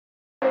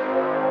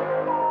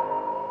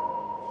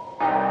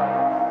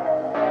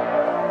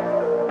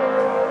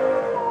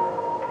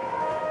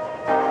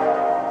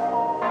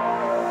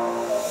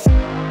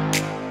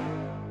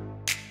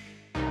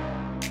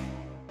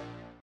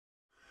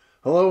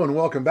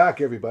Welcome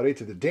back, everybody,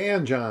 to the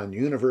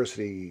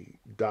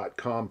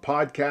DanJohnUniversity.com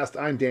podcast.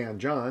 I'm Dan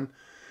John,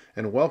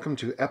 and welcome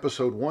to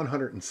episode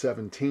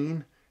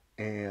 117.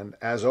 And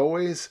as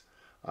always,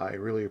 I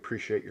really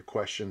appreciate your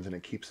questions, and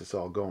it keeps us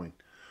all going.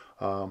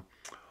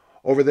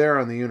 Over there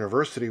on the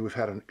university, we've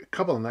had a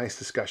couple of nice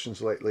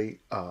discussions lately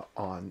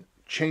on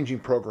changing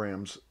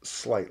programs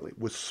slightly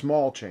with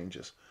small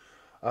changes.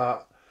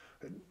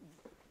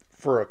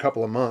 For a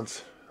couple of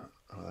months,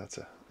 that's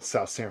a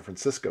South San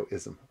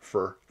Francisco-ism,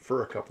 for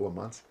a couple of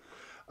months.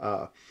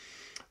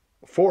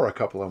 For a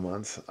couple of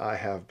months, I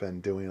have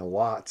been doing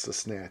lots of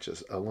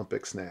snatches,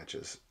 Olympic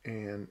snatches.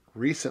 And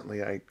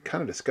recently I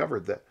kind of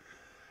discovered that,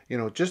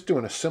 just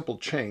doing a simple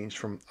change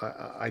from,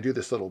 I do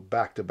this little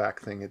back-to-back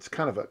thing. It's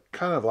kind of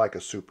like a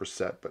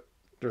superset, but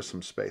there's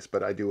some space.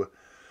 But I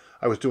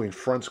was doing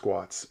front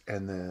squats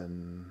and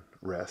then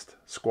rest,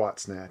 squat,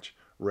 snatch,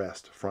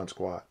 rest, front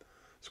squat,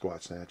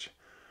 squat, snatch.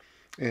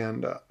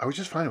 And I was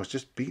just finding I was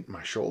just beating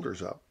my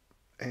shoulders up.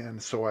 And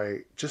so I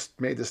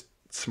just made this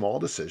small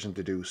decision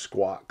to do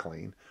squat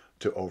clean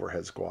to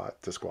overhead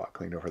squat to squat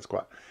clean to overhead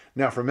squat.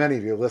 Now, for many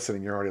of you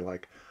listening, you're already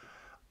like,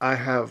 I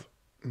have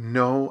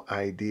no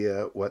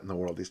idea what in the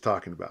world he's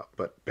talking about.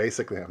 But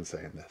basically, I'm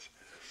saying this.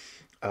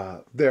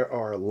 There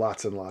are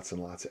lots and lots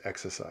and lots of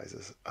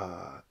exercises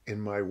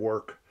in my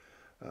work.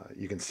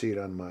 You can see it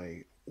on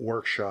my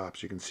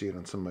workshops. You can see it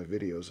on some of my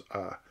videos.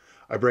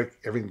 I break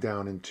everything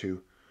down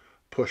into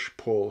push,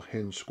 pull,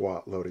 hinge,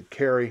 squat, loaded,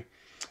 carry.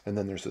 And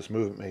then there's this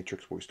movement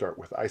matrix where we start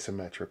with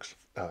isometrics,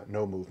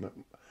 no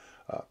movement,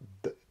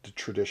 the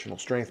traditional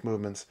strength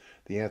movements,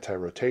 the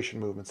anti-rotation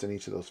movements in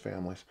each of those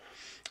families,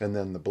 and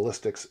then the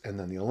ballistics, and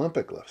then the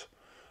Olympic lifts.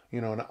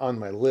 And on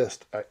my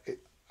list, I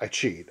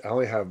cheat.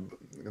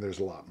 There's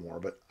a lot more,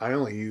 but I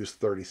only use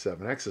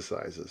 37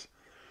 exercises.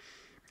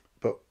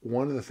 But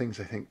one of the things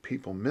I think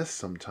people miss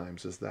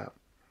sometimes is that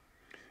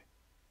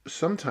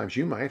sometimes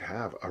you might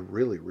have a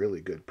really,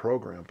 really good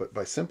program, but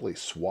by simply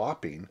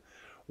swapping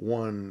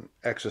one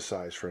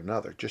exercise for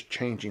another, just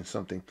changing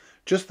something,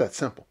 just that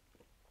simple.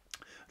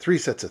 3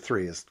 sets of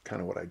 3 is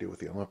kind of what I do with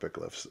the Olympic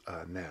lifts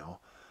now.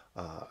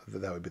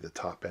 That would be the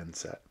top end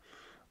set.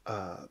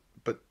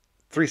 But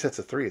 3 sets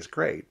of 3 is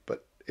great.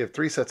 But if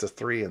 3 sets of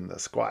 3 and the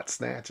squat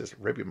snatch is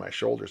ripping my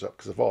shoulders up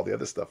because of all the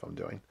other stuff I'm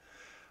doing,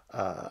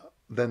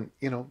 then,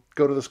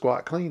 go to the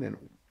squat clean and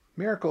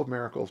miracle of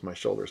miracles, my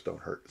shoulders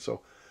don't hurt.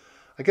 So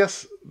I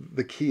guess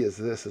the key is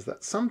that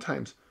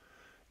sometimes,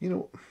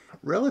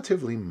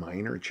 relatively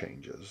minor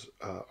changes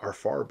are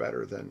far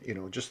better than,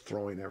 just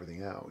throwing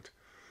everything out.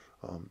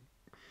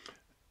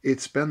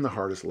 It's been the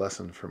hardest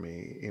lesson for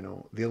me.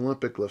 The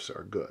Olympic lifts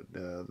are good.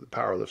 The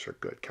power lifts are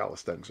good.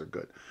 Calisthenics are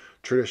good.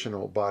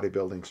 Traditional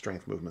bodybuilding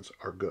strength movements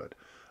are good.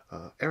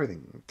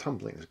 Everything,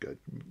 tumbling is good.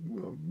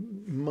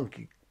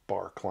 Monkey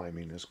bar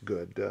climbing is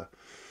good.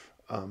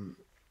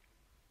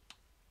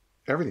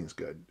 Everything's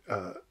good.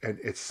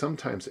 And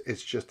sometimes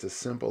it's just as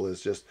simple as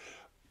just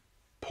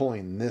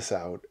pulling this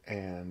out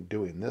and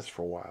doing this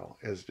for a while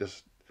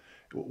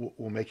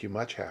will make you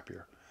much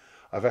happier.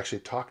 I've actually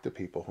talked to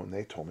people when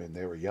they told me when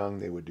they were young,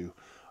 they would do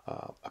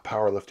a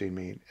powerlifting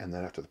meet, and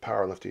then after the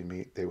powerlifting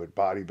meet, they would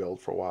bodybuild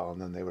for a while, and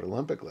then they would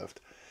Olympic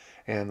lift.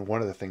 And one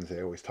of the things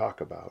they always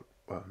talk about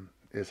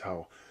is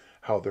how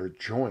their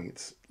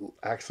joints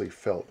actually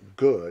felt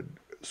good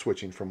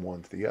switching from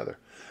one to the other.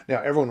 Now,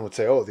 everyone would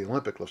say, oh, the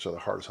Olympic lifts are the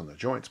hardest on the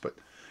joints, but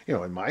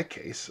in my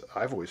case,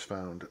 I've always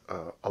found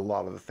a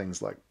lot of the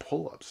things like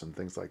pull-ups and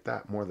things like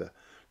that, more the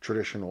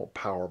traditional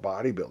power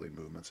bodybuilding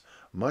movements,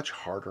 much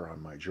harder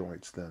on my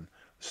joints than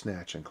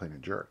snatch and clean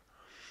and jerk.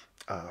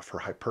 For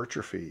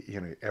hypertrophy,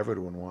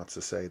 everyone wants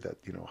to say that,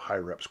 high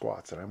rep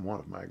squats, and I'm one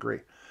of them, I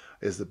agree,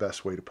 is the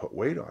best way to put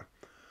weight on.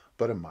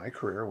 But in my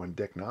career, when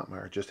Dick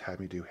Nottmeyer just had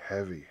me do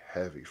heavy,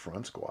 heavy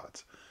front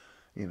squats,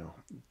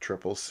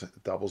 triples,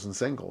 doubles, and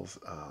singles,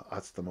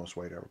 that's the most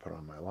weight I ever put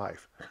on my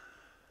life.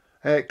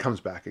 It comes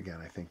back again,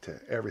 I think, to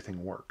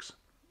everything works.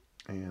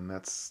 And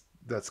that's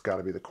got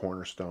to be the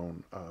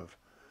cornerstone of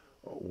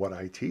what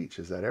I teach,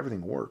 is that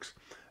everything works.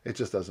 It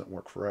just doesn't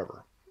work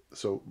forever.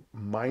 So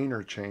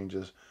minor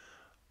changes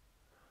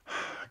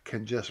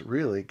can just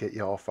really get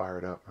you all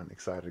fired up and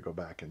excited to go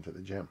back into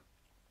the gym.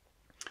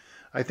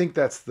 I think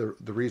that's the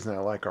reason I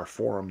like our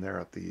forum there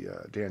at the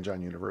Dan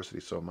John University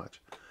so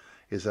much,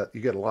 is that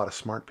you get a lot of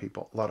smart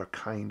people, a lot of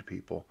kind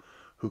people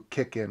who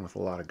kick in with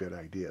a lot of good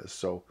ideas.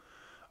 So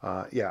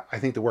I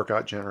think the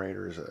workout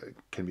generator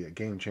can be a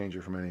game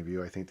changer for many of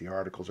you. I think the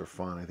articles are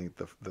fun. I think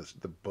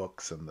the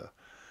books and the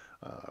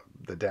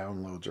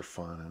downloads are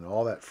fun, and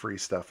all that free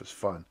stuff is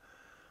fun.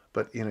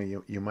 But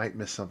you might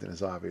miss something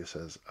as obvious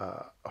as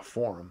a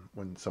forum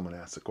when someone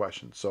asks a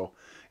question. So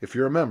if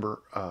you're a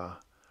member,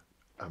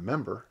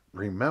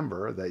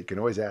 remember that you can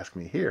always ask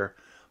me here,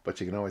 but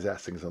you can always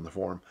ask things on the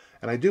forum.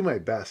 And I do my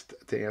best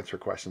to answer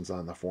questions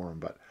on the forum,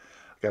 but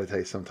I got to tell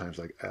you, sometimes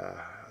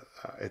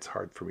it's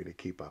hard for me to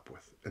keep up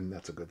with, and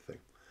that's a good thing.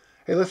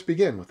 Hey, let's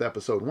begin with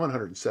episode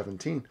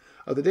 117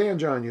 of the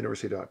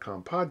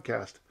DanJohnUniversity.com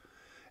podcast,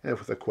 and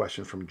with a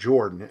question from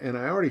Jordan. And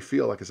I already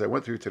feel like, as I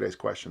went through today's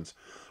questions,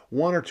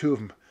 one or two of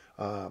them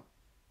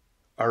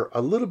are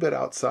a little bit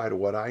outside of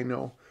what I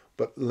know,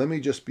 but let me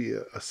just be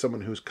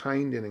someone who's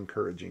kind and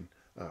encouraging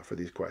for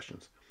these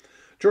questions.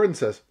 Jordan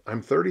says,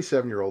 I'm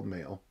 37-year-old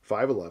male,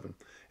 5'11",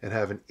 and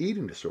have an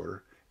eating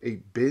disorder, a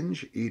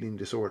binge eating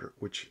disorder,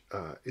 which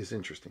is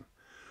interesting.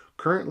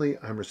 Currently,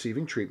 I'm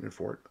receiving treatment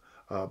for it,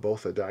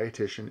 both a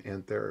dietitian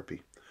and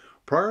therapy.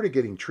 Prior to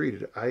getting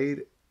treated, I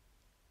ate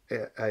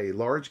a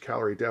large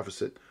calorie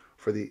deficit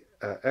for the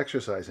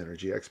exercise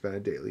energy I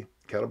expended daily,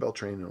 kettlebell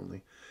training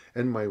only,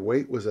 and my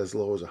weight was as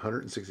low as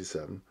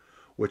 167,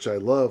 which I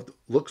loved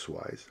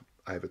looks-wise.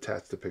 I have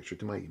attached a picture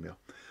to my email.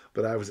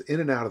 But I was in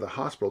and out of the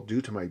hospital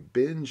due to my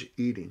binge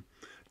eating,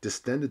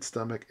 distended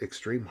stomach,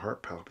 extreme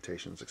heart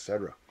palpitations,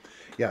 etc.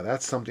 Yeah,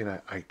 that's something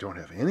I don't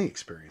have any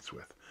experience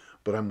with,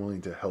 but I'm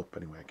willing to help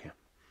any way I can.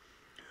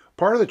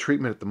 Part of the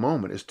treatment at the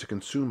moment is to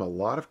consume a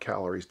lot of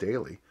calories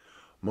daily,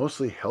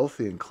 mostly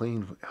healthy and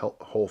clean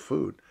whole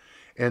food,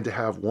 and to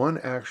have one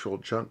actual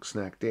junk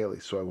snack daily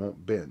so I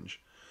won't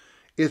binge.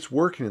 It's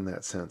working in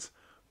that sense,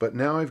 but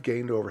now I've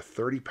gained over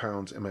 30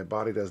 pounds and my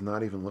body does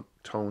not even look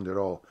toned at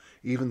all,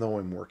 even though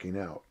I'm working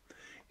out.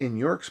 In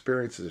your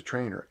experience as a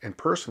trainer and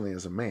personally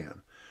as a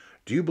man,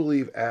 do you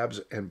believe abs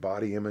and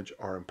body image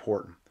are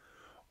important?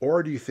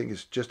 Or do you think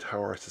it's just how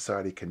our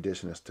society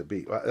conditioned us to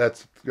be? Well,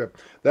 that's the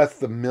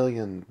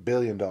 $1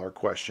 billion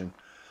question.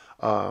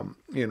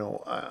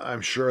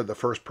 I'm sure the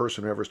first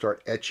person who ever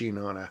started etching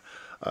on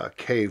a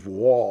cave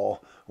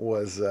wall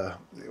was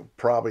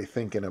probably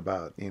thinking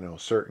about,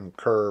 certain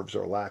curves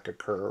or lack of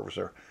curves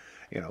or,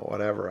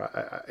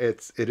 whatever.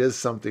 It is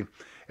something.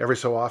 Every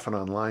so often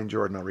online,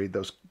 Jordan, I'll read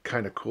those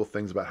kind of cool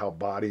things about how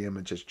body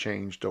image has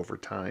changed over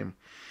time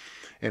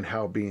and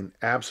how being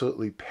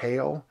absolutely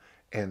pale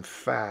and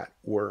fat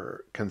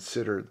were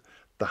considered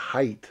the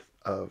height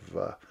of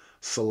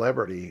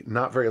celebrity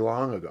not very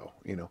long ago,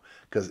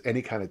 because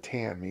any kind of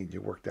tan means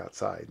you worked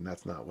outside, and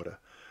that's not what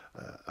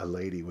a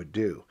lady would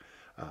do.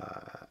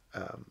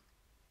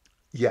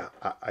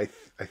 I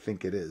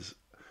think it is.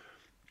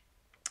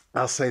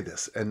 I'll say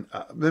this, and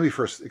let me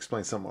first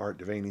explain something Art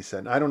Devaney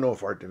said. I don't know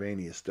if Art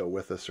Devaney is still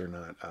with us or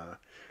not.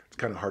 It's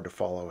kind of hard to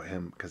follow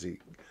him because he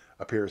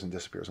appears and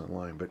disappears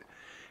online, but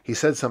he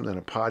said something in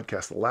a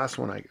podcast, the last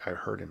one I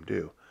heard him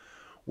do,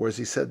 was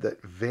he said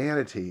that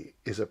vanity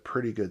is a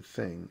pretty good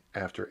thing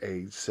after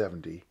age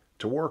 70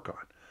 to work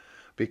on,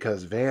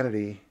 because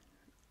vanity,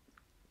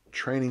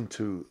 training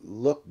to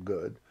look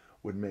good,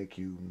 would make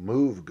you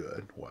move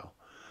good,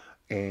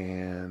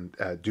 and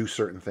do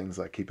certain things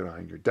like keep an eye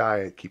on your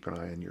diet, keep an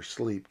eye on your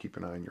sleep, keep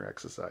an eye on your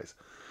exercise,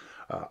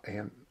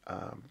 and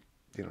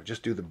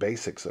just do the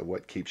basics of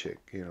what keeps you,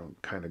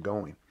 kind of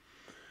going.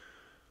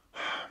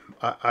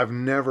 I've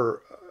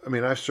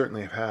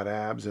certainly have had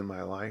abs in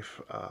my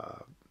life.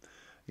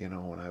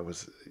 When I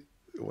was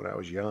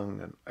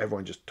young, and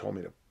everyone just told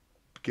me to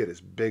get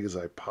as big as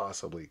I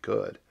possibly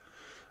could.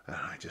 And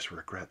I just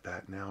regret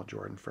that now,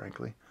 Jordan,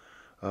 frankly.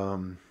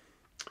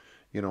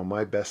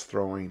 My best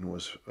throwing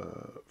was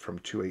from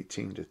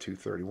 218 to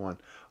 231.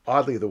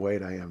 Oddly, the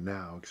weight I am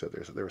now, except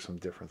there were some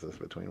differences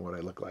between what I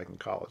look like in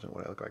college and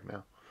what I look like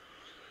now.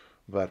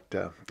 But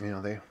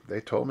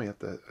they told me at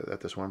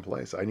this one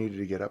place I needed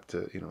to get up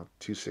to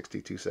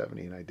 260,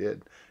 270, and I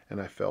did,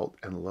 and I felt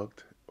and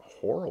looked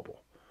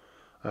horrible.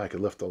 I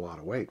could lift a lot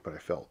of weight, but I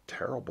felt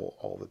terrible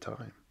all the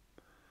time.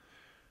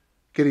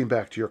 Getting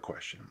back to your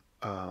question,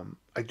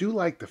 I do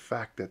like the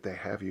fact that they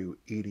have you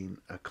eating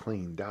a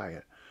clean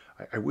diet.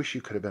 I wish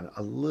you could have been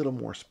a little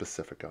more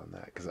specific on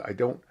that,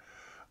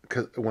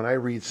 because when I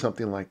read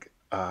something like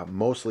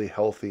mostly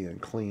healthy and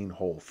clean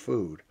whole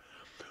food,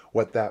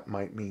 what that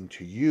might mean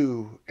to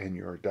you and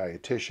your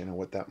dietitian, and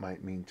what that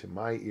might mean to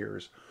my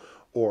ears,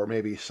 or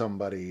maybe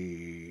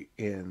somebody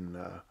in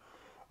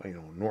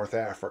North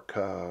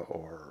Africa,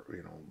 or I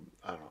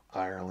don't know,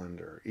 Ireland,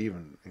 or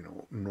even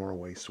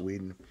Norway,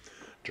 Sweden,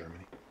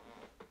 Germany.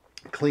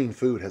 Clean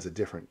food has a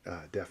different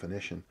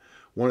definition.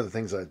 One of the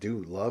things I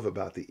do love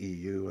about the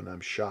EU, and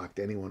I'm shocked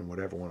anyone would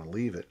ever want to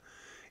leave it,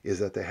 is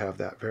that they have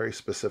that very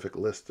specific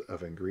list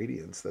of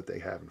ingredients that they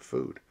have in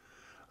food.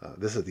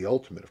 This is the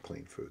ultimate of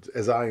clean foods.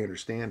 As I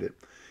understand it,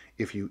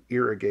 if you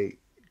irrigate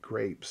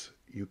grapes,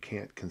 you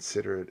can't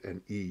consider it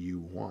an EU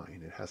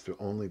wine. It has to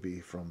only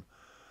be from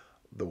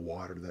the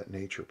water that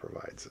nature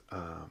provides.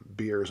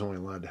 Beer is only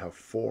allowed to have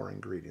 4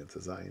 ingredients,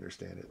 as I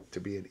understand it, to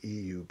be an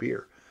EU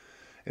beer.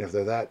 And if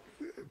they're that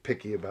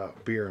picky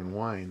about beer and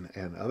wine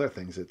and other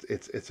things,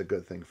 it's a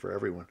good thing for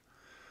everyone.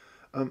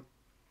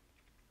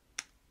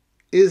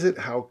 Is it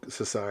how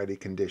society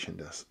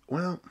conditioned us?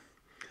 Well,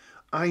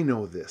 I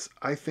know this.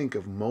 I think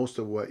of most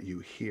of what you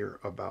hear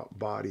about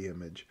body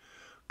image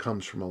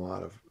comes from a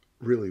lot of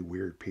really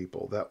weird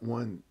people. That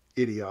one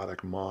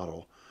idiotic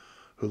model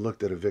who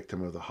looked at a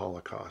victim of the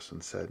Holocaust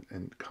and said,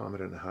 and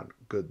commented on how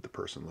good the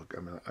person looked.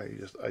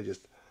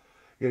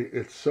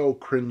 It's so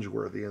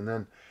cringeworthy. And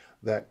then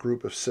that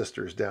group of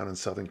sisters down in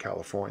Southern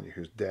California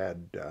whose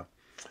dad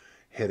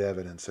hid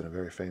evidence in a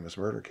very famous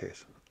murder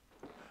case.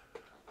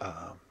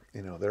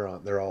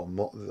 They're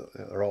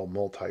all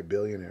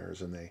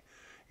multi-billionaires, and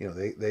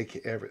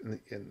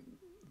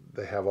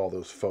they have all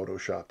those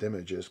photoshopped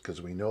images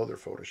because we know they're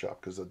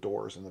photoshopped because the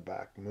doors in the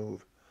back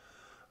move.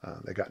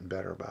 They've gotten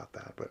better about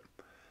that. But,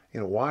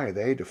 why are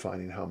they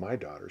defining how my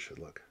daughter should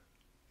look?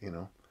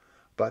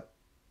 But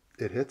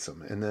it hits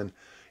them. And then,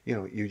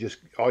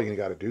 all you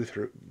got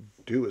to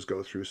do is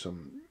go through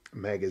some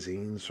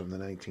magazines from the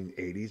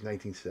 1980s,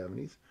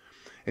 1970s,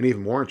 and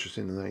even more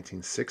interesting in the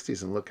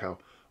 1960s, and look how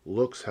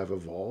looks have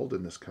evolved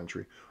in this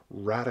country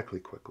radically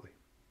quickly,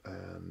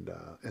 and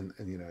in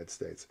the United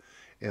States.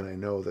 And I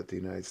know that the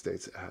United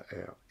States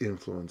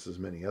influences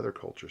many other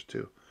cultures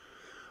too.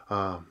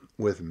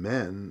 With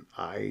men,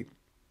 I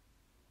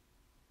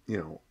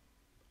know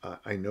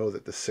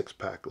that the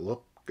six-pack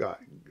look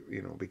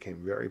became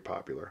very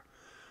popular.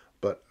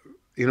 But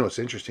it's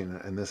interesting,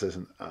 and this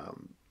isn't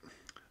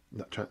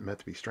not meant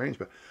to be strange,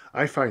 but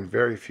I find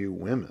very few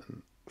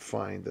women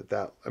find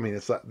that. I mean,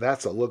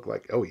 that's a look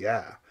like, oh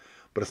yeah,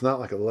 but it's not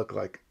like a look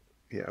like,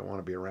 yeah, I want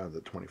to be around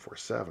it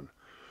 24/7.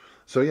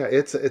 So yeah,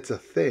 it's a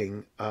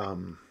thing. I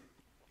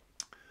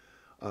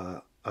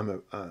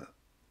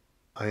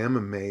am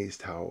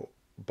amazed how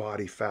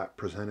body fat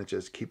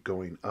percentages keep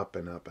going up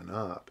and up and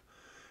up,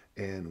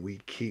 and we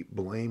keep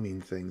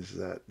blaming things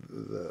that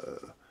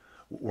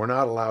we're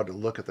not allowed to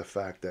look at the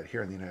fact that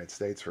here in the United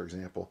States, for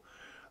example,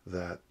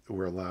 that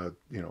we're allowed,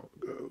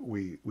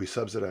 we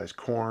subsidize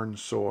corn,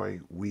 soy,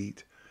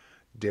 wheat,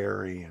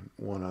 dairy, and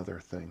one other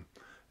thing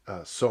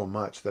so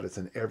much that it's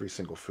in every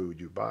single food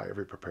you buy,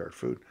 every prepared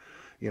food.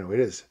 It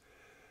is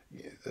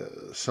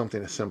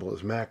something as simple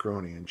as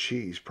macaroni and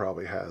cheese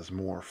probably has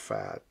more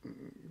fat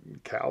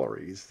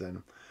calories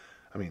than,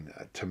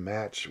 to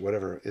match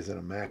whatever is in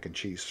a mac and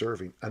cheese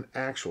serving, an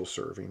actual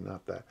serving,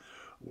 not that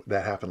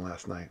happened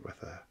last night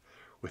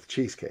with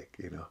cheesecake.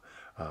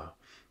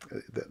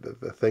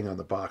 The thing on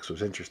the box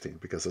was interesting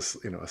because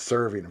a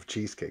serving of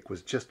cheesecake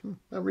was just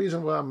a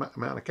reasonable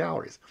amount of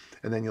calories,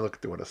 and then you look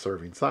at what a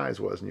serving size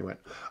was, and you went,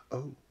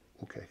 oh,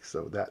 okay,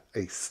 so that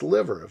a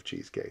sliver of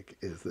cheesecake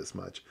is this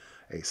much,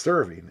 a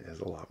serving is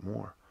a lot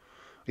more.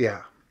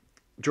 Yeah,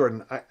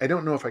 Jordan, I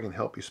don't know if I can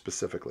help you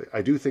specifically.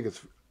 I do think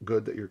it's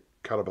good that you're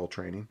kettlebell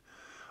training.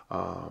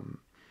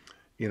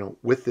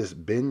 With this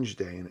binge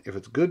day, and if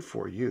it's good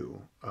for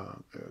you,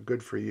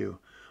 good for you.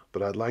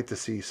 But I'd like to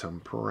see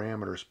some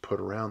parameters put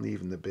around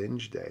even the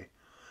binge day.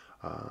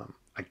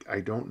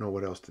 I don't know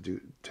what else to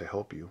do to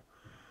help you.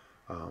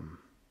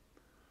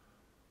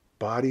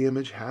 Body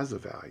image has a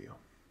value.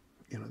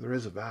 There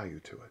is a value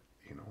to it.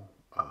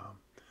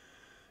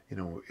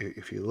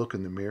 If you look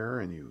in the mirror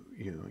and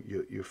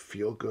you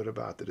feel good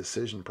about the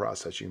decision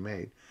process you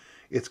made,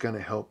 it's going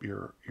to help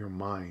your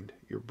mind,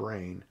 your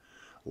brain,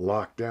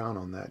 lock down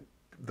on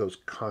those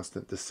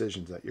constant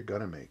decisions that you're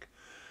going to make.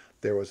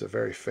 There was a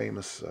very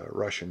famous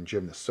Russian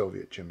gymnast,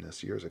 Soviet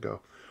gymnast, years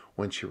ago.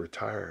 When she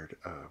retired,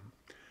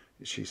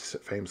 she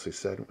famously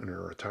said in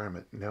her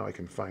retirement, "Now I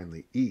can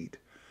finally eat."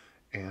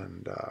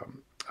 And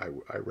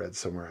I read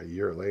somewhere a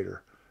year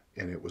later,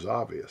 and it was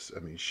obvious.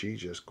 She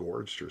just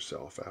gorged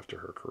herself after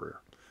her career,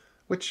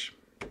 which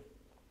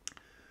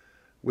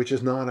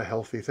is not a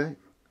healthy thing,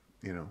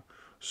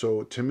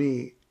 So to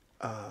me,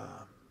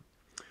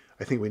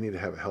 I think we need to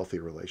have a healthy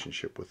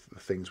relationship with the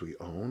things we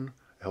own,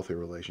 a healthy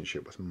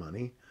relationship with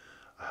money,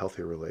 a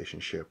healthy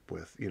relationship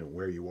with,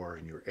 where you are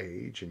in your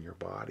age and your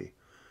body.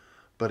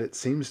 But it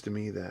seems to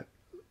me that,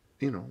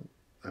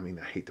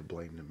 I hate to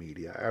blame the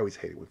media. I always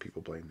hate it when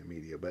people blame the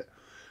media, but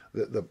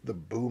the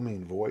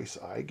booming voice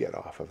I get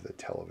off of the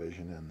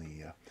television and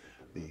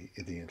the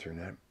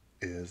internet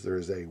is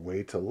there's a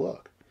way to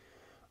look.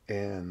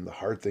 And the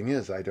hard thing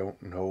is I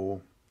don't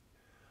know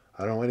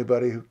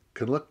anybody who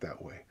can look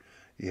that way.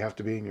 You have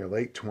to be in your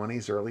late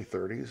 20s, early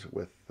 30s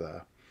with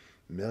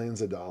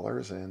millions of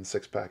dollars and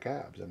six-pack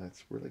abs, and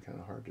it's really kind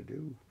of hard to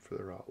do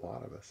for a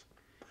lot of us.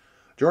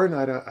 Jordan,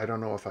 I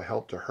don't know if I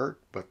helped or hurt,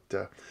 but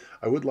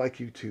I would like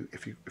you to,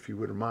 if you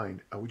wouldn't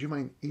mind, would you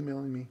mind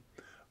emailing me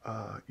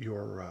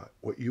your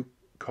what you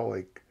call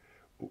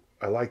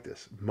I like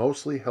this,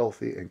 mostly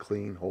healthy and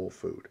clean whole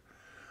food.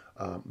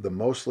 The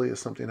mostly is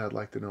something I'd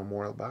like to know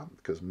more about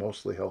because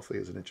mostly healthy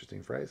is an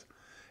interesting phrase,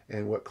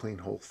 and what clean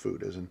whole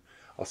food is, and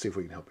I'll see if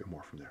we can help you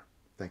more from there.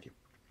 Thank you.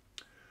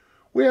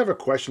 We have a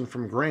question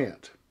from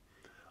Grant.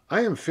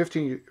 I am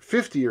 50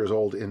 years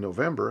old in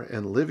November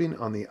and living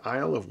on the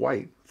Isle of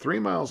Wight, 3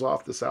 miles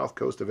off the south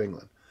coast of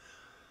England,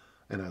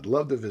 and I'd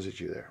love to visit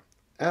you there.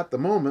 At the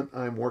moment,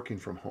 I'm working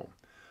from home.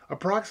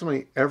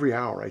 Approximately every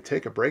hour, I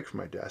take a break from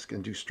my desk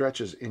and do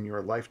stretches in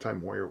your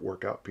Lifetime Warrior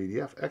Workout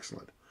PDF.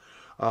 Excellent.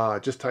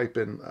 Just type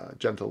in,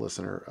 gentle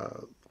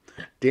listener,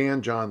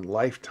 Dan John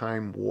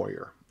Lifetime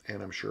Warrior,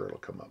 and I'm sure it'll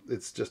come up.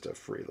 It's just a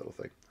free little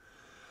thing.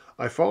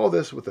 I follow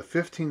this with a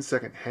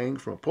 15-second hang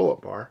from a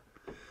pull-up bar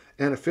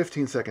and a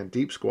 15-second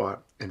deep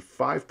squat and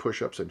 5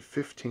 push-ups and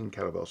 15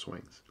 kettlebell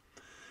swings.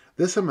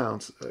 This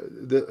amounts,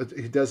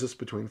 he does this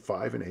between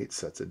 5 and 8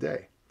 sets a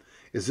day.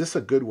 Is this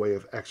a good way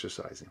of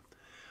exercising?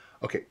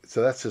 Okay,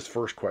 so that's his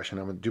first question.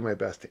 I'm going to do my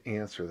best to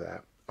answer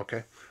that.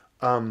 Okay.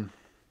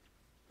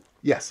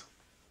 Yes.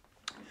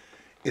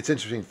 it's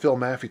interesting. Phil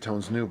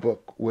Maffetone's new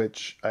book,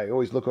 which I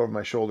always look over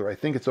my shoulder. I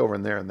think it's over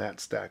in there in that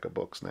stack of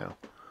books now.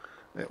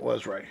 It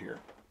was right here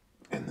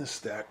in this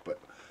stack, but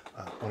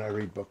when I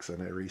read books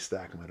and I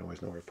restack them, I don't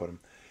always know where to put them.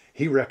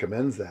 He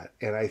recommends that,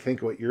 and I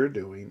think what you're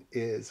doing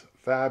is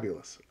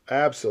fabulous,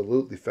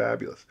 absolutely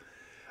fabulous.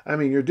 I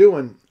mean, you're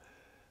doing,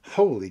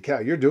 holy cow,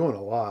 you're doing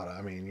a lot.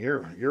 I mean,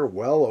 you're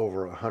well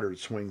over 100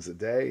 swings a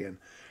day, and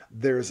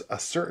there's a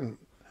certain.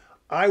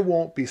 I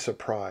won't be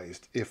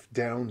surprised if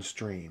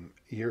downstream,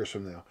 years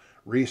from now,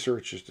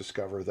 researchers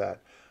discover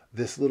that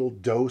this little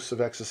dose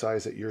of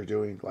exercise that you're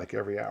doing, like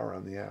every hour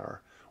on the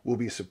hour, will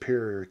be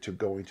superior to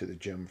going to the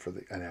gym for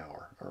an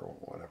hour or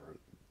whatever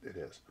it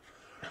is.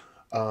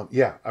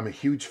 Yeah, I'm a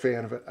huge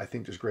fan of it. I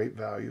think there's great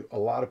value. A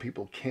lot of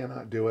people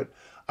cannot do it.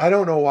 I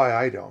don't know why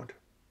I don't.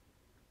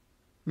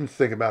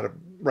 Think about it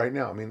right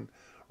now. I mean,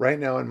 right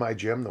now in my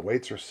gym, the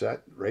weights are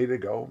set, ready to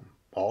go,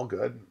 all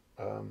good.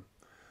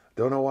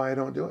 Don't know why I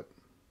don't do it,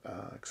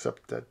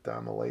 except that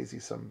I'm a lazy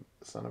son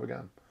of a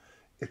gun.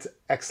 It's an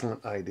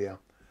excellent idea,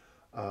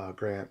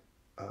 Grant.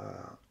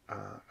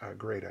 A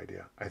great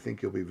idea. I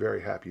think you'll be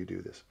very happy you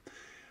do this.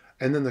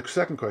 And then the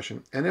second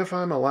question, and if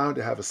I'm allowed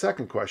to have a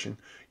second question,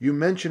 you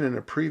mentioned in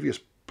a previous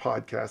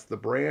podcast the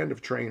brand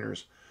of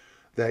trainers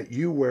that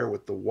you wear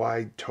with the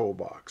wide toe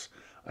box.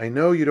 I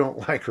know you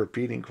don't like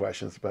repeating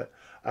questions, but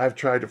I've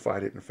tried to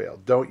find it and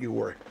failed. Don't you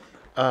worry.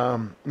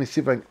 Let me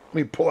see if let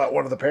me pull out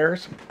one of the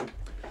pairs.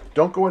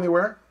 Don't go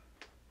anywhere.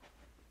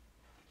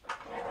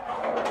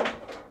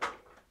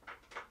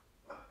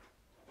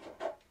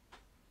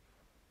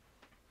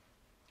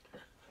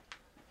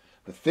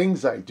 The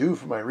things I do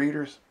for my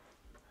readers.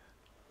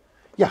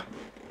 Yeah,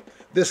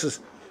 this is,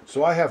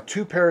 so I have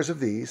two pairs of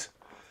these,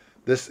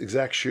 this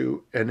exact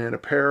shoe, and then a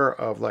pair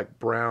of like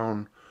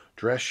brown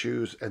dress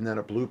shoes, and then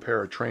a blue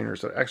pair of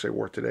trainers that I actually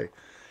wore today.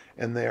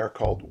 And they are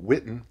called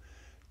Whitin,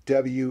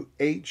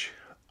 Whitin.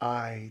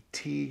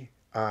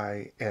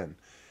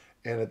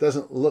 And it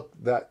doesn't look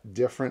that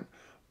different,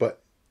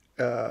 but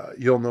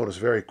you'll notice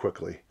very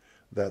quickly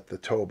that the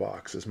toe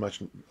box is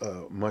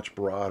much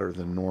broader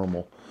than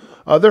normal.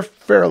 They're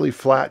fairly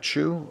flat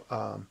shoe.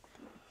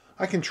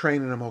 I can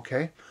train in them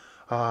okay.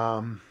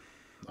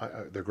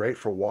 They're great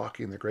for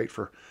walking. They're great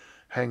for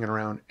hanging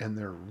around, and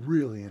they're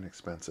really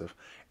inexpensive.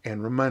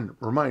 And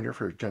reminder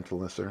for gentle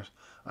listeners,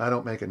 I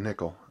don't make a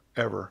nickel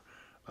ever.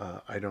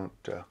 I don't.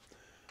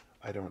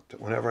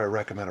 Whenever I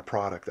recommend a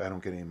product, I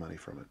don't get any money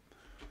from it.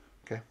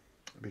 Okay,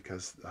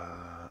 because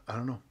I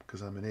don't know,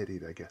 because I'm an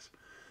idiot, I guess.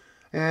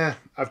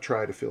 I've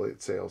tried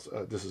affiliate sales.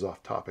 This is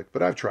off topic,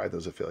 but I've tried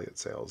those affiliate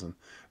sales, and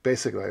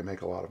basically I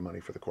make a lot of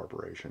money for the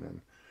corporation, and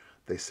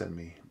they send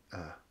me,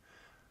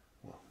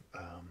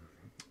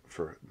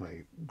 for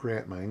my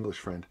Grant, my English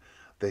friend,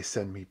 they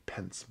send me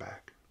pence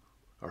back,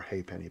 or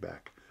hey penny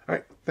back. All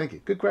right, thank you.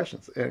 Good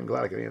questions, and I'm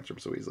glad I could answer them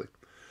so easily.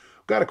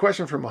 Got a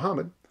question from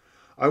Muhammad.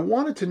 I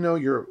wanted to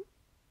know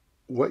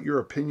what your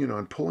opinion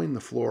on pulling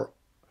the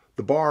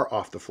bar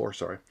off the floor,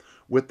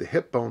 with the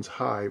hip bones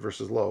high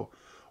versus low,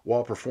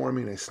 while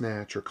performing a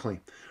snatch or clean.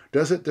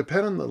 Does it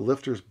depend on the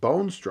lifter's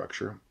bone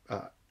structure?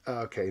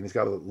 Okay, and he's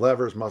got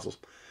levers, muscles.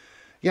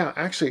 Yeah,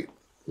 actually,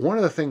 one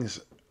of the things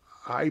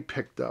I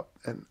picked up,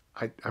 and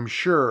I'm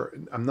sure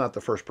I'm not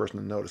the first person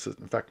to notice it.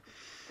 In fact,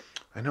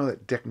 I know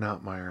that Dick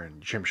Notmeyer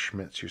and Jim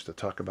Schmitz used to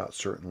talk about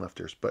certain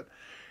lifters, but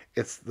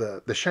it's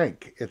the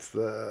shank. It's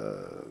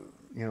the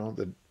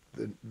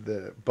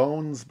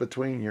bones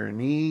between your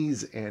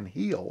knees and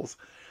heels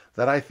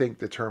that I think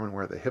determine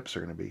where the hips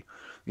are going to be.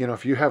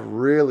 If you have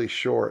really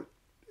short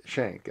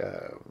shank,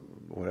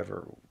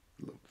 whatever,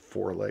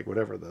 foreleg,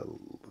 whatever the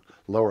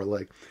lower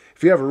leg,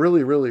 if you have a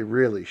really, really,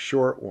 really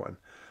short one,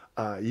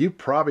 you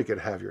probably could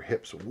have your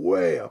hips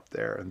way up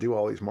there and do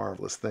all these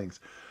marvelous things.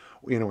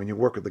 When you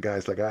work with the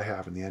guys like I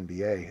have in the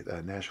NBA,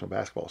 the National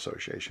Basketball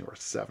Association, who are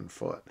 7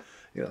 foot,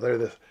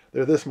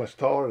 they're this much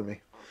taller than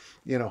me.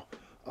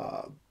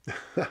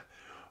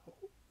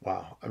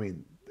 Wow. I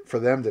mean, for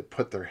them to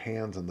put their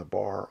hands on the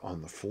bar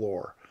on the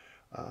floor,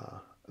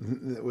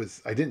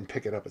 I didn't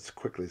pick it up as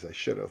quickly as I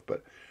should have,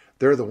 but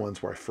they're the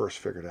ones where I first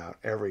figured out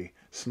every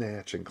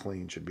snatch and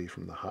clean should be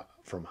from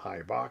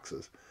high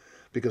boxes,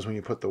 because when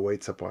you put the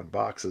weights up on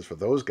boxes for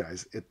those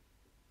guys, it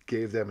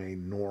gave them a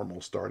normal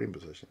starting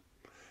position.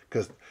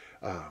 Because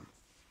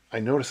I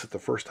noticed it the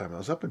first time I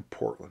was up in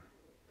Portland,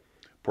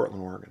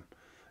 Oregon,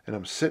 and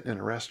I'm sitting in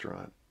a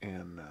restaurant,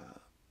 and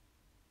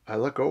I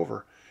look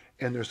over,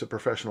 and there's a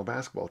professional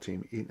basketball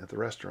team eating at the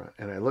restaurant.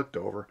 And I looked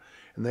over,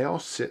 and they all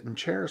sit in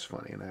chairs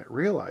funny. And I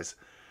realized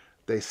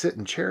they sit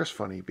in chairs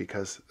funny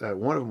because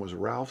one of them was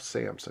Ralph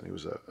Sampson. He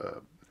was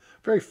a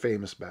very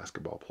famous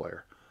basketball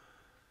player.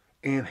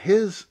 And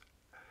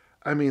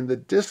the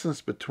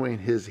distance between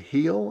his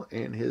heel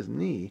and his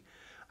knee,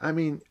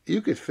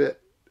 you could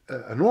fit,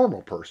 a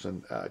normal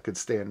person could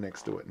stand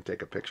next to it and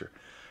take a picture.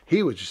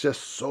 He was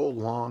just so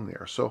long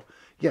there. So,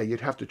 yeah, you'd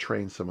have to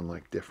train someone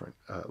like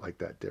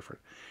that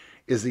different.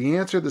 Is the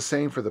answer the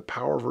same for the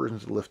power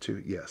versions of Lift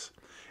 2? Yes.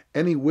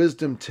 Any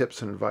wisdom,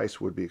 tips, and advice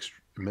would be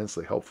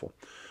immensely helpful.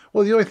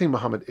 Well, the only thing,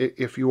 Muhammad,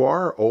 if you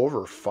are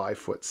over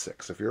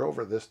 5'6", if you're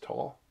over this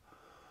tall,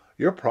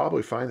 you'll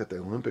probably find that the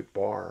Olympic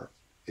bar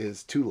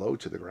is too low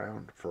to the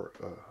ground for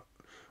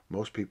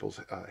most people's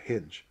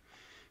hinge.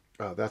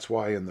 That's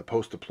why in the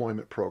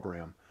post-deployment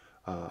program,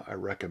 I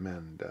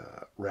recommend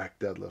rack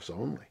deadlifts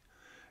only.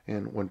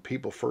 And when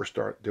people first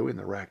start doing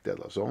the rack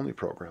deadlifts only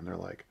program, they're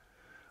like,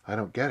 I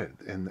don't get it.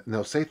 And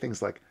they'll say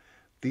things like,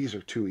 these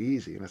are too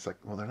easy. And it's like,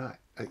 well, they're not.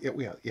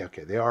 Yeah,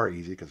 okay, they are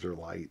easy because they're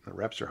light and the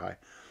reps are high.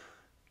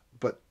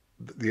 But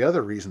the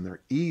other reason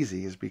they're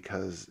easy is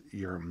because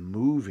you're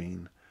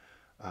moving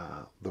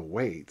the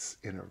weights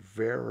in a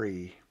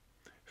very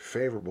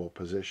favorable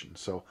position.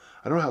 So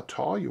I don't know how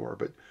tall you are,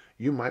 but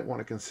you might want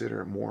to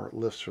consider more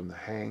lifts from the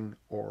hang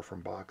or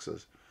from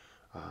boxes.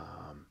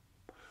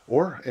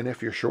 And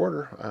if you're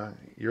shorter,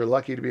 you're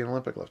lucky to be an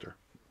Olympic lifter.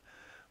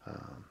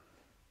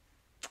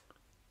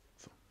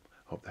 So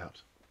hope that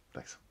helps.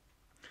 Thanks.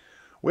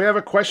 We have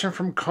a question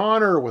from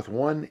Connor with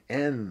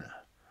 1N.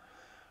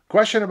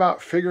 Question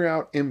about figuring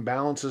out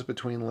imbalances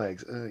between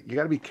legs. You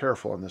got to be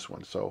careful on this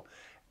one. So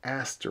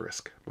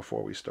asterisk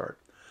before we start.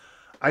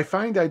 I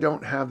find I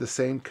don't have the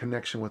same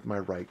connection with my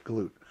right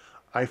glute.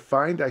 I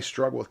find I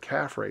struggle with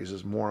calf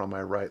raises more on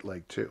my right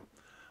leg too.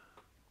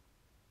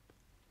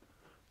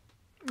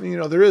 You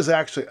know, there is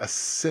actually a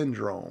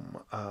syndrome.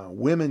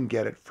 Women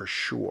get it for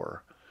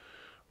sure.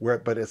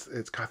 But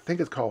I think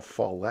it's called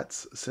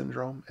Follett's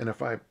syndrome. And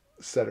if I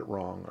said it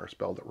wrong or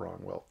spelled it wrong,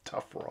 well,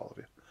 tough for all of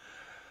you.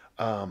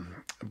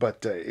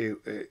 But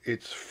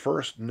it's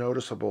first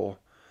noticeable.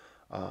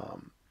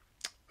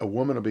 A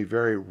woman will be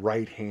very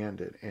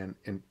right-handed,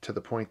 and to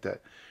the point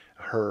that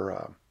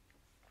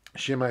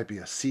she might be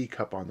a C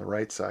cup on the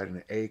right side and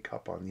an A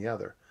cup on the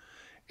other,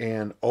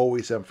 and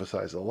always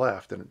emphasize the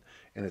left. And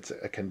it's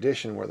a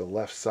condition where the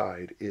left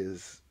side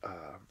is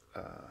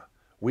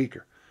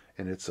weaker,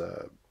 and it's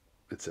a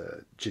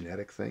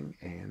genetic thing,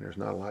 and there's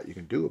not a lot you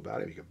can do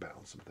about it. You can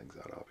balance some things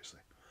out, obviously.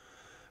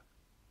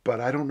 But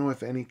I don't know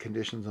if any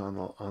conditions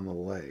on the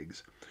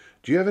legs.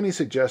 Do you have any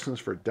suggestions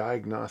for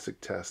diagnostic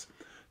tests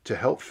to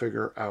help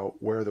figure out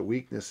where the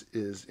weakness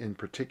is in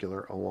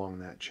particular along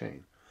that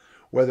chain?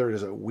 Whether it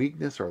is a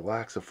weakness or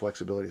lacks of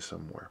flexibility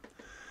somewhere.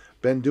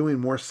 Been doing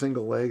more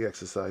single leg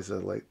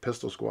exercises like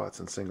pistol squats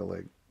and single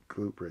leg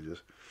glute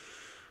bridges.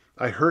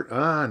 I hurt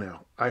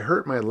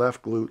my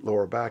left glute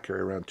lower back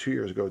area around 2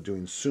 years ago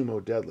doing sumo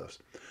deadlifts,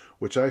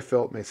 which I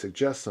felt may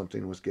suggest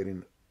something was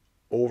getting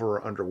over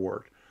or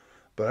underworked.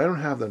 But I don't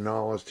have the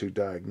knowledge to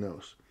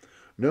diagnose.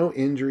 No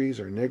injuries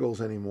or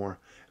niggles anymore,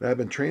 and I've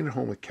been training at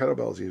home with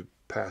kettlebells these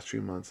past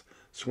few months,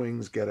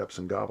 swings, get-ups,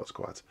 and goblet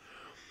squats.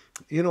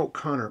 You know,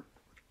 Connor,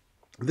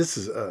 this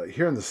is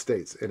here in the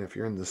States, and if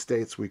you're in the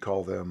States, we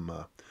call them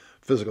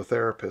physical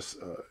therapists.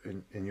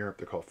 In Europe,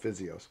 they're called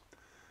physios.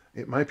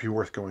 It might be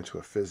worth going to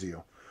a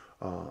physio.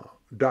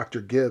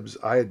 Dr. Gibbs,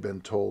 I had been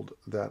told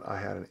that I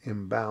had an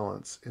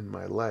imbalance in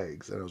my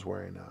legs, and I was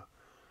wearing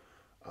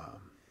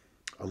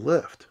a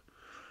lift.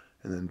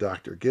 And then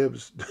Dr.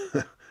 Gibbs,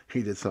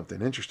 he did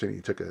something interesting.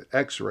 He took an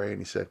x-ray and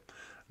he said,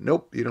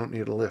 nope, you don't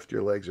need a lift.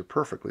 Your legs are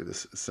perfectly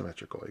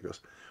symmetrical. He goes,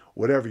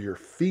 whatever you're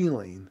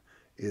feeling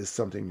is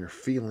something you're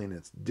feeling.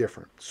 It's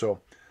different. So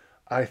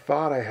I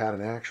thought I had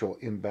an actual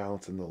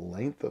imbalance in the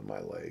length of my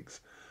legs,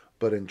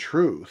 but in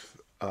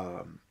truth,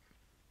 I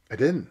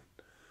didn't.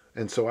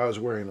 And so I was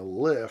wearing a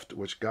lift,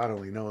 which God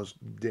only knows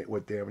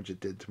what damage it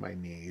did to my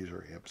knees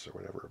or hips or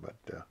whatever.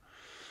 But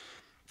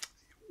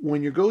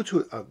when you go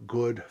to a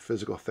good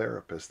physical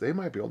therapist, they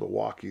might be able to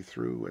walk you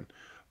through and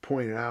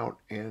point it out,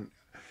 and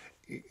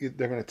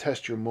they're going to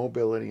test your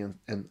mobility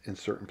in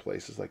certain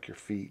places like your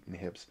feet and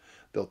hips.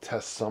 They'll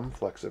test some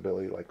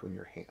flexibility like when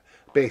your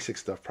basic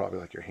stuff, probably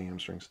like your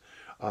hamstrings.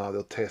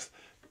 They'll test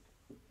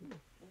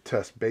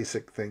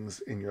basic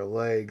things in your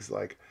legs,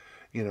 like,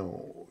 you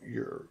know,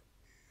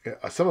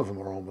 some of them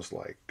are almost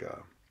like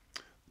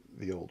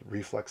the old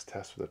reflex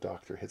test where the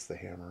doctor hits the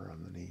hammer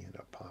on the knee and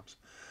it pops.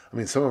 I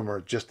mean, some of them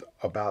are just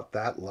about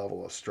that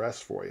level of stress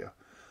for you.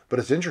 But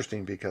it's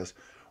interesting because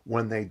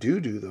when they do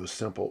those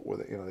simple, where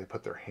they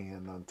put their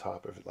hand on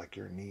top of it like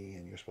your knee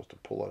and you're supposed to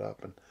pull it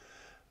up, and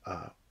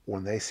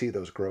when they see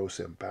those gross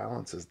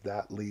imbalances,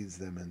 that leads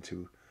them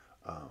into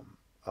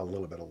a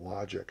little bit of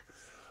logic.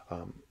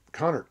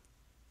 Connor,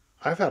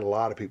 I've had a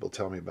lot of people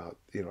tell me about,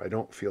 I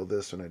don't feel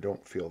this and I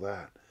don't feel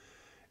that.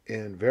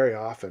 And very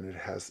often it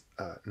has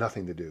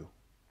nothing to do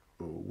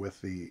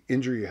with the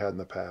injury you had in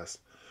the past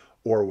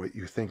or what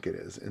you think it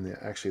is. And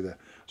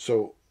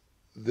so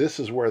this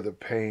is where the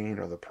pain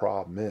or the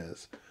problem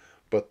is,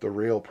 but the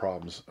real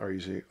problems are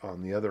usually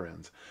on the other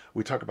ends.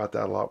 We talk about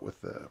that a lot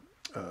with the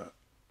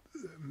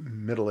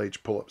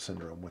middle-age pull-up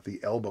syndrome, with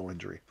the elbow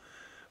injury.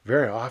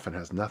 Very often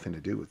has nothing to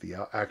do with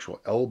the actual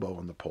elbow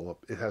in the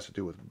pull-up. It has to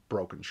do with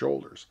broken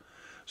shoulders.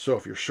 So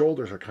if your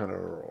shoulders are kind of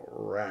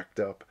racked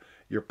up,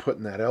 you're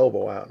putting that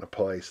elbow out in a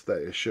place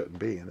that it shouldn't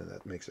be, and then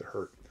that makes it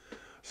hurt.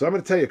 So I'm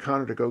going to tell you,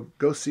 Connor, to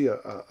go see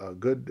a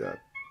good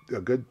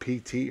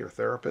PT or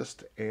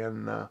therapist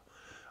and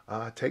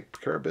take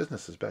care of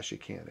business as best you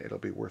can. It'll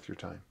be worth your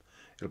time.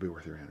 It'll be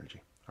worth your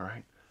energy. All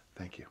right?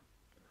 Thank you.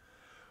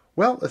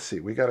 Well, let's see.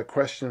 We got a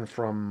question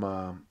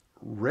from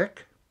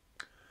Rick.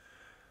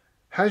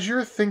 Has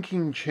your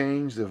thinking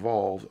changed,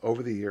 evolved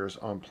over the years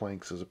on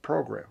planks as a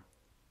program?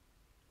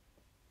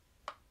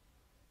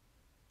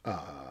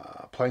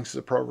 Planks as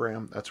a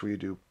program, that's where you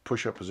do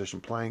push-up position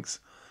planks.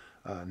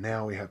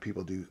 Now we have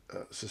people do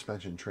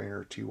suspension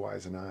trainer,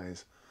 TYs and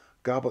Is,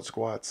 goblet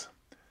squats,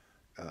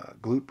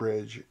 glute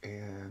bridge,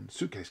 and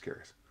suitcase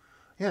carries.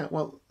 Yeah,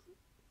 well,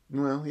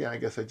 yeah, I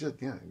guess I did.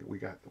 Yeah, we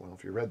got, well,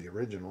 if you read the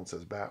original, it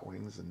says bat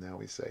wings, and now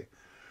we say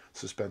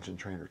suspension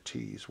trainer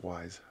T's,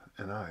 Y's,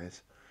 and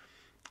I's.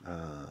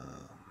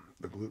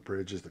 The glute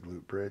bridge is the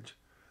glute bridge.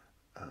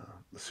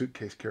 The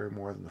suitcase carry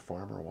more than the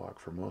farmer walk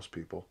for most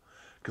people,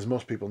 because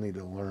most people need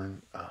to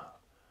learn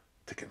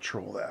to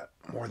control that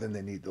more than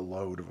they need the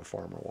load of a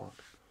farmer walk.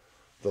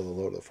 Though the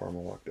load of the farmer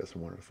walk does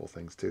some wonderful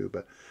things too,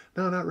 but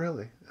no, not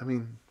really. I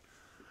mean,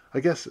 I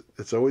guess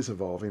it's always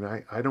evolving.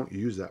 I don't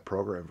use that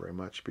program very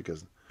much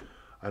because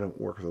I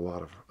don't work with a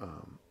lot of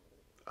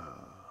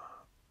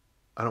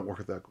I don't work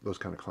with those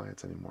kind of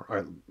clients anymore.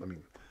 I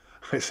mean,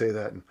 I say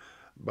that, and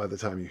by the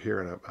time you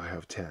hear it, I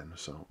have 10.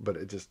 So, but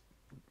it just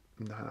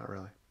not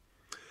really.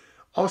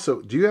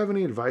 Also, do you have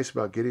any advice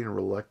about getting a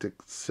reluctant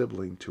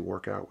sibling to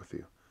work out with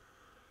you?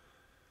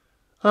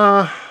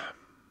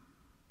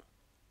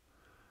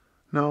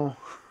 No.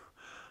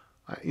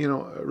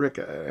 Rick,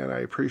 and I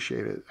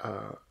appreciate it.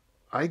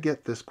 I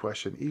get this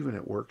question even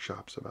at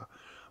workshops about,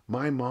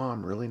 my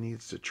mom really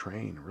needs to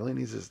train, really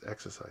needs this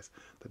exercise.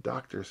 The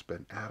doctor's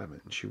been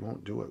adamant and she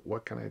won't do it.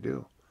 What can I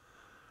do?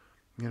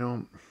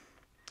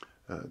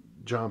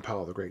 John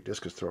Powell, the great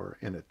discus thrower,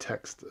 in a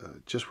text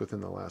just within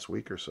the last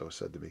week or so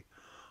said to me,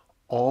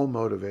 all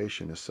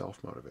motivation is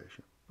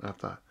self-motivation. I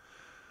thought,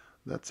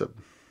 that's a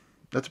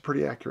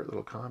pretty accurate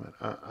little comment.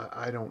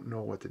 I don't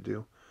know what to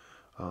do.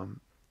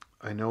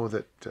 I know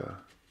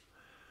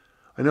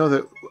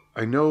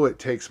it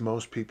takes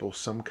most people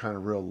some kind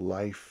of real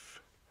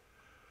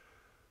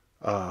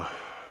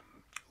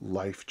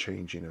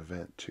life-changing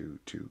event to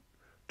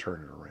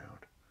turn it around,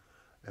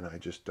 and I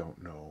just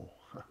don't know.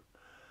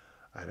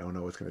 I don't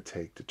know what it's going to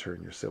take to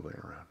turn your sibling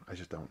around. I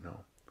just don't know.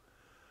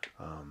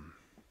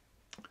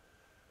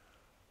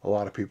 A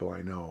lot of people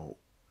I know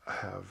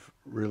have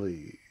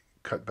really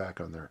cut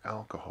back on their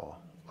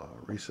alcohol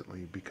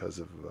recently because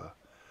of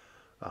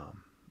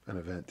an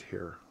event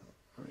here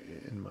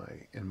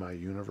in my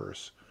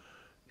universe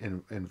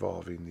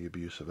involving the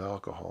abuse of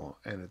alcohol.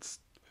 And it's,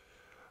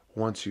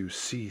 once you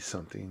see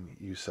something,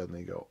 you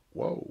suddenly go,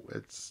 whoa,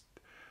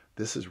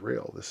 this is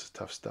real. This is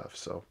tough stuff.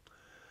 So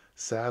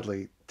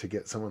sadly, to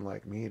get someone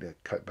like me to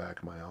cut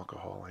back my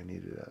alcohol, I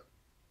needed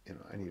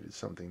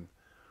something.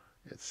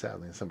 It's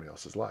sadly in somebody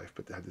else's life,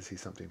 but I had to see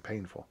something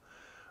painful.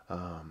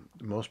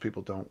 Most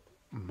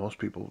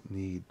people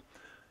need,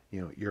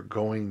 you're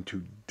going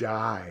to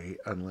die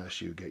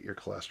unless you get your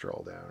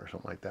cholesterol down or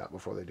something like that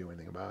before they do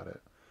anything about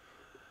it.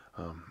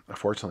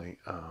 Unfortunately,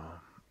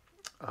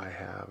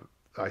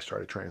 I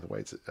started training with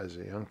weights as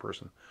a young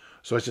person,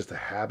 so it's just a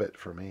habit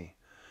for me.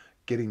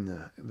 Getting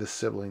the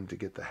sibling to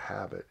get the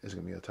habit is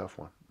going to be a tough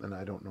one, and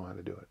I don't know how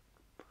to do it.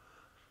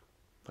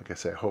 Like I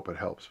say, I hope it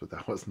helps, but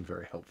that wasn't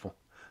very helpful.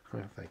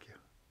 Well, thank you.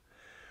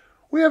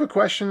 We have a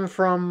question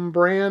from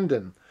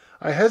Brandon.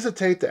 I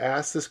hesitate to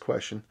ask this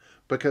question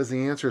because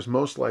the answer is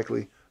most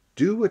likely,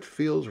 do what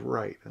feels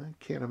right. I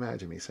can't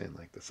imagine me saying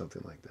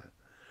something like that.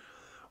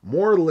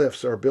 More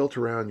lifts are built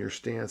around your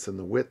stance and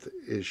the width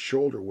is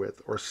shoulder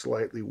width or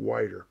slightly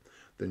wider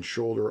than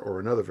shoulder or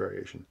another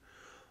variation.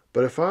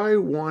 But if I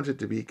want it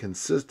to be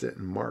consistent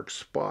and mark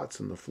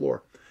spots in the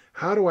floor,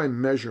 how do I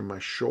measure my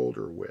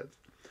shoulder width?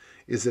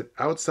 Is it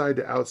outside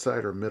to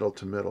outside or middle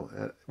to middle?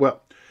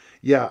 Well,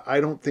 yeah,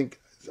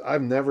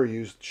 I've never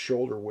used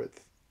shoulder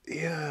width.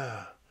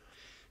 Yeah,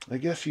 I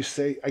guess you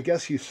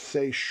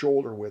say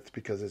shoulder width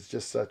because it's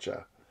just such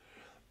a,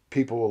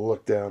 people will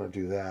look down and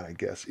do that, I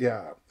guess.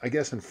 Yeah, I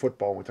guess in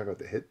football, when we talk about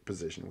the hip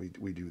position,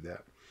 we do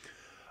that.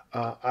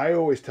 I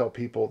always tell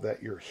people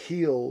that your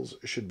heels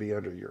should be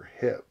under your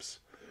hips.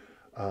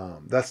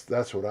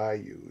 That's what I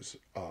use.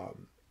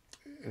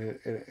 And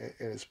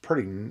it's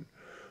pretty,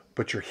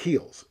 but your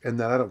heels, and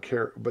then I don't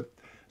care, but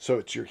so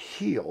it's your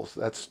heels,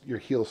 that's your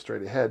heels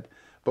straight ahead.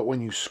 But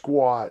when you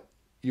squat,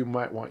 you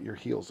might want your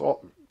heels,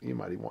 you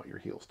might even want your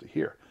heels to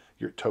here,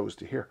 your toes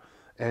to here.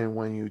 And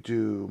when you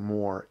do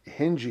more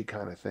hingy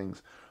kind of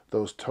things,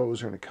 those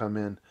toes are going to come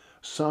in.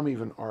 Some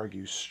even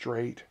argue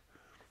straight.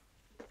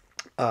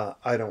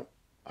 I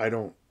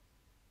don't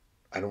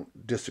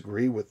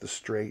disagree with the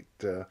straight.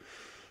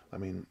 I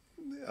mean,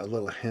 a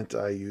little hint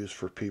I use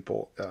for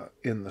people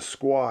in the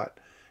squat,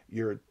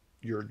 you're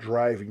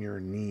driving your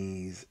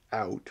knees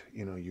out.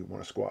 You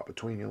want to squat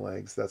between your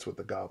legs. That's what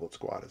the goblet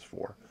squat is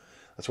for.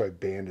 That's why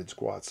banded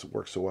squats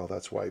work so well.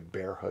 That's why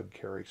bear hug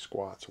carry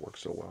squats work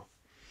so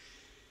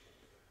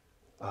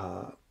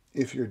well.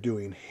 If you're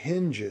doing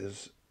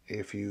hinges,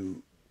 if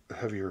you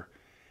have your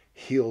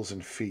heels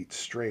and feet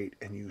straight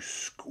and you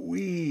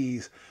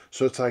squeeze,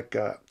 so it's like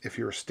if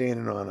you're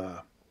standing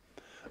on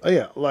Oh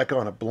yeah, like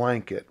on a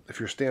blanket. If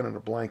you're standing on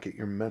a blanket,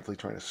 you're mentally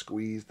trying to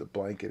squeeze the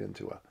blanket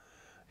into a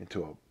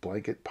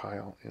blanket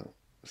pile. You know,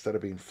 instead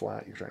of being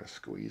flat, you're trying to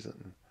squeeze it.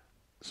 And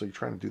so you're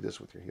trying to do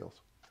this with your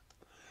heels.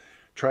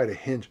 Try to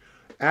hinge,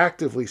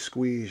 actively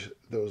squeeze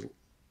those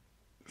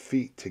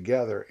feet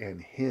together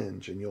and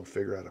hinge, and you'll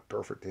figure out a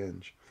perfect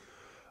hinge.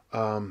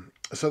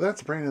 So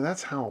that's Brandon.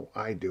 That's how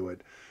I do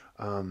it.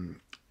 Um,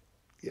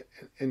 yeah,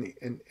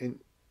 and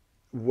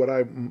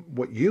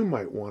what you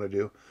might want to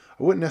do,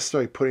 I wouldn't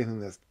necessarily put anything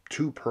that's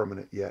too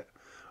permanent yet.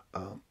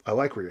 I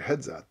like where your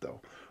head's at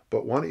though,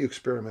 but why don't you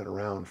experiment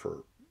around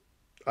for,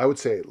 I would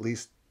say at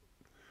least,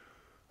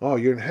 oh,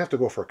 you're gonna have to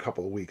go for a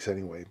couple of weeks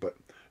anyway, but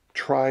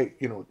try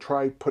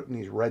putting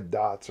these red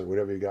dots or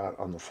whatever you got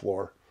on the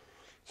floor.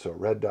 So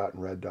red dot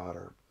and red dot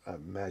or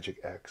magic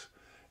X,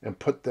 and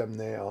put them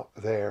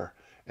there,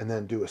 and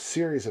then do a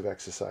series of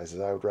exercises.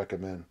 I would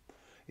recommend,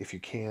 if you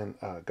can,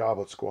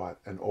 goblet squat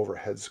and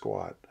overhead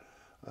squat.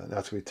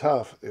 That's gonna be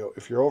tough.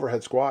 If you're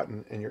overhead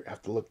squatting and you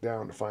have to look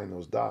down to find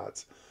those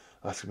dots,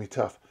 that's gonna be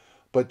tough.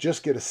 But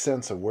just get a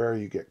sense of where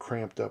you get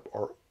cramped up.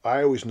 Or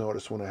I always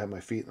notice when I have my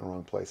feet in the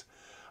wrong place,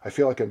 I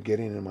feel like I'm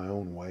getting in my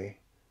own way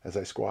as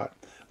I squat.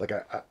 Like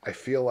I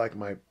feel like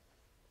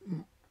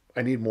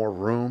I need more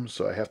room,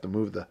 so I have to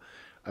move the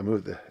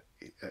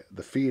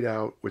feet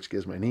out, which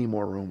gives my knee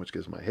more room, which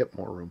gives my hip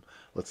more room.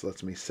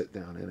 Lets me sit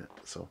down in it.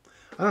 So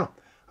I don't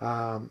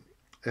know.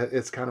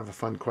 It's kind of a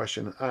fun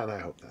question, and I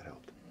hope that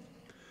helped.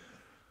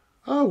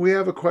 Oh, we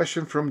have a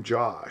question from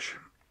Josh.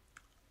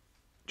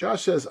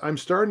 Josh says, I'm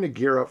starting to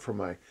gear up for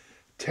my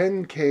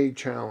 10K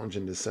challenge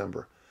in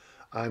December.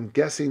 I'm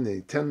guessing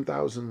the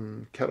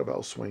 10,000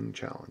 kettlebell swing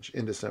challenge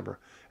in December,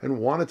 and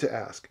wanted to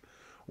ask,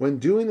 when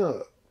doing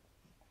a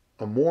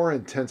more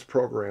intense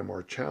program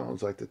or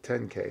challenge like the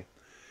 10K,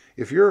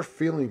 if you're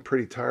feeling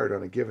pretty tired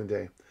on a given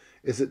day,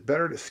 is it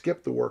better to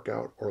skip the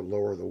workout or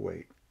lower the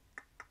weight?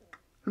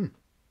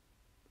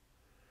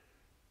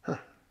 Huh.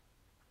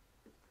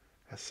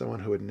 As someone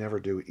who would never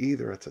do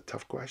either, it's a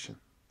tough question.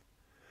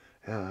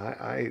 Yeah,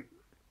 I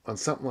on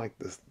something like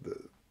this,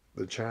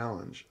 the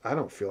challenge, I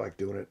don't feel like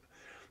doing it.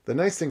 The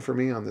nice thing for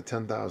me on the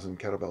 10,000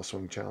 kettlebell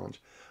swing challenge,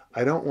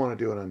 I don't want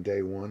to do it on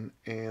day 1,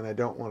 and I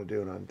don't want to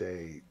do it on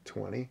day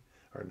 20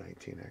 or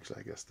 19,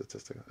 actually, I guess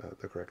statistically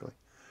correctly,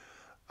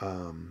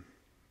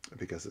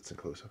 because it's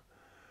inclusive.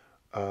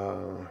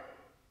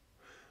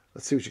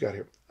 Let's see what you got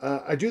here.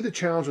 I do the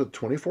challenge with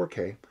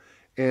 24K,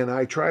 and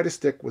I try to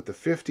stick with the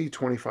 50,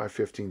 25,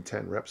 15,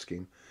 10 rep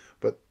scheme.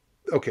 But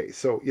okay,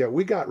 so yeah,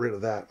 we got rid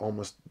of that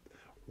almost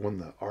when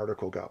the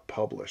article got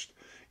published.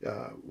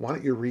 Why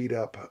don't you read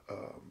up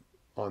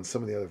on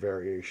some of the other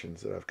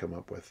variations that I've come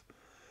up with?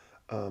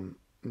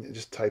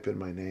 Just type in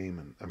my name,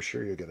 and I'm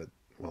sure you'll get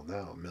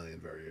now a million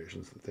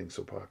variations. The thing's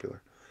so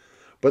popular.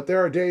 But there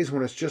are days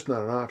when it's just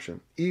not an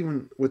option,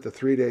 even with the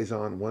 3 days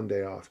on, 1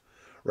 day off.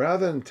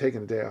 Rather than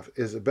taking a day off,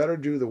 is it better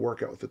to do the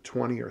workout with the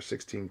 20 or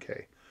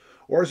 16K?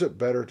 Or is it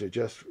better to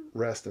just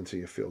rest until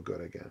you feel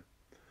good again?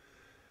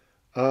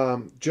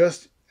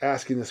 Just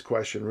asking this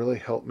question really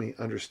helped me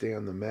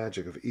understand the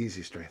magic of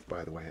easy strength,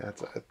 by the way.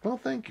 Well,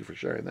 thank you for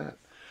sharing that.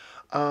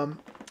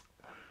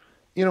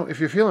 If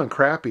you're feeling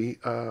crappy,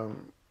 well,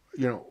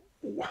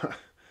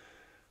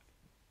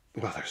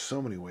 there's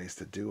so many ways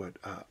to do it.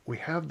 We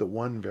have the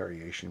one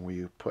variation where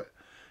you put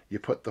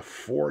the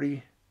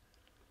 40,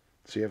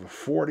 so you have a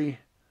 40,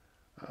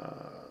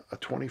 a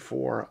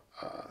 24,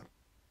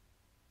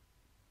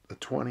 a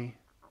 20,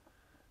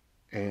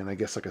 and I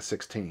guess like a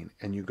 16,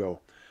 and you do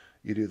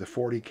the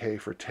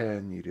 40K for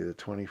 10, you do the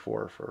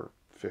 24 for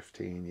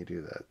 15, you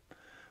do the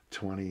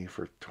 20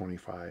 for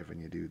 25, and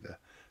you do the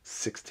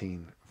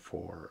 16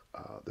 for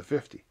the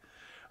 50.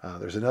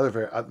 There's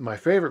another my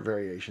favorite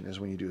variation is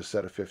when you do a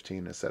set of 15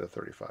 and a set of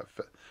 35.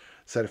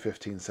 Set of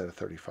 15, set of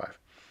 35.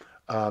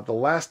 The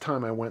last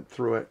time I went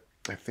through it,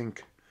 I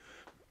think,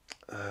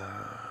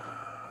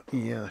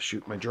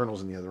 my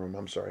journal's in the other room,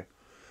 I'm sorry.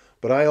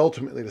 But I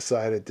ultimately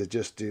decided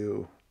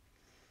to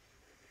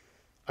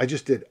I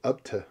just did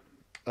up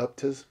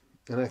tos,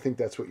 and I think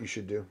that's what you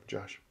should do,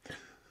 Josh.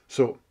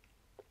 So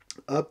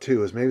up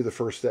to is maybe the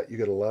first set you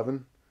get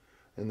 11,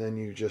 and then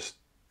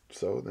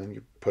then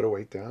you put a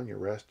weight down, you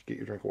rest, you get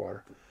your drink of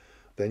water.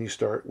 Then you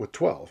start with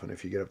 12, and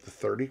if you get up to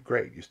 30,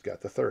 great, you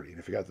got the 30. And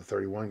if you got the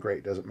 31,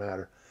 great, doesn't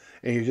matter.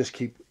 And you just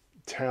keep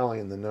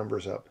tallying the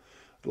numbers up.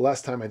 The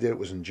last time I did it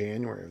was in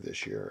January of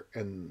this year,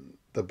 and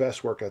the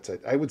best workouts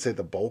I would say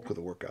the bulk of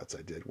the workouts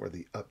I did were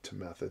the up to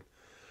method,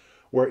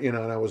 where and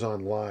I was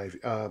on live.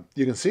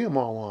 You can see them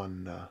all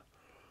on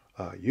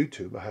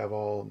YouTube. I have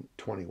all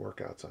 20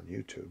 workouts on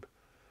YouTube.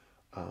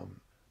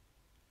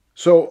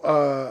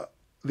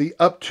 The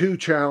up to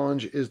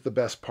challenge is the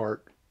best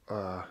part.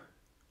 I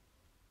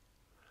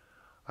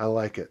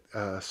like it.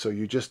 So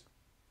you just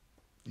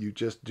do you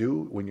just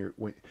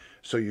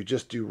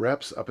do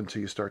reps up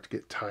until you start to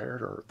get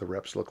tired or the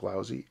reps look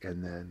lousy,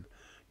 and then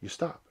you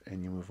stop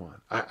and you move on.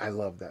 I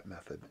love that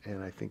method,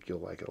 and I think you'll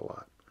like it a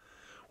lot.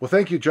 Well,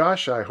 thank you,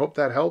 Josh. I hope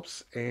that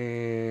helps,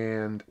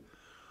 and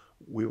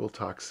we will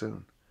talk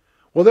soon.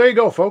 Well, there you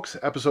go, folks.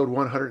 Episode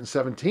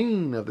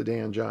 117 of the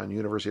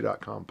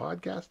DanJohnUniversity.com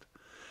podcast.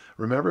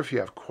 Remember, if you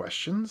have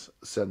questions,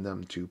 send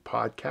them to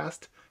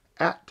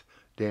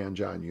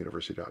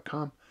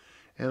podcast@DanJohnUniversity.com,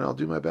 and I'll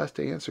do my best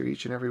to answer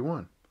each and every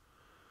one.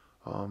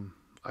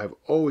 I've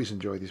always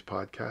enjoyed these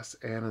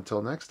podcasts, and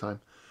until next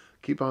time,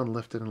 keep on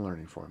lifting and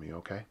learning for me,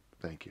 okay?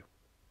 Thank you.